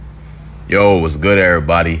Yo, what's good,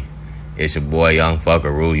 everybody? It's your boy Young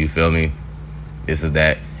Fuckaroo, you feel me? This is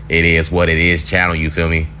that It Is What It Is channel, you feel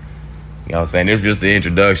me? You know what I'm saying? This is just the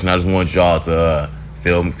introduction. I just want y'all to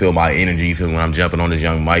feel my energy, you feel me, when I'm jumping on this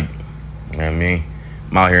young mic. You know what I mean?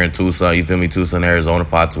 I'm out here in Tucson, you feel me? Tucson, Arizona,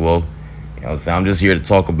 520. You know what I'm saying? I'm just here to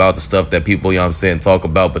talk about the stuff that people, you know what I'm saying, talk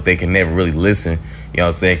about, but they can never really listen. You know what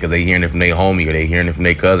I'm saying? Because they hearing it from their homie or they hearing it from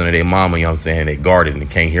their cousin or their mama, you know what I'm saying? They guarded and they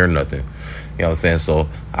can't hear nothing. You know what I'm saying? So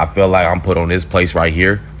I feel like I'm put on this place right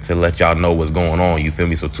here to let y'all know what's going on. You feel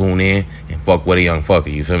me? So tune in and fuck with a young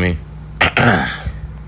fucker. You feel me?